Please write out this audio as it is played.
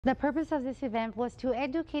The purpose of this event was to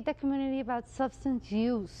educate the community about substance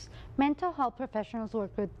use. Mental health professionals work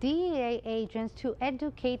with DEA agents to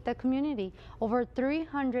educate the community. Over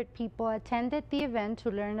 300 people attended the event to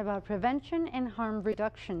learn about prevention and harm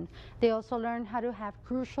reduction. They also learned how to have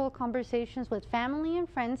crucial conversations with family and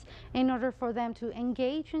friends in order for them to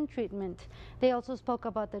engage in treatment. They also spoke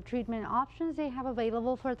about the treatment options they have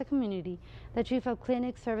available for the community. The chief of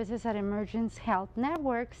clinic services at Emergence Health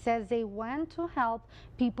Network says they want to help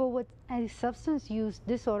people with a substance use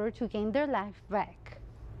disorder to gain their life back.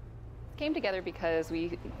 Came together because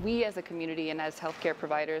we as a community and as healthcare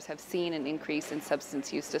providers have seen an increase in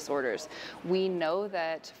substance use disorders. We know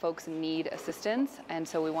that folks need assistance, and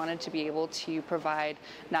so we wanted to be able to provide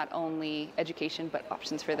not only education but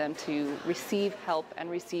options for them to receive help and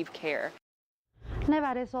receive care.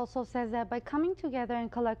 Nevares also says that by coming together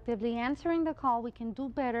and collectively answering the call, we can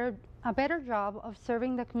do a better job of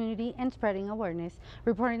serving the community and spreading awareness.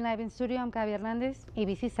 Reporting live in studio, I'm Gaby Hernandez,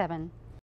 ABC 7.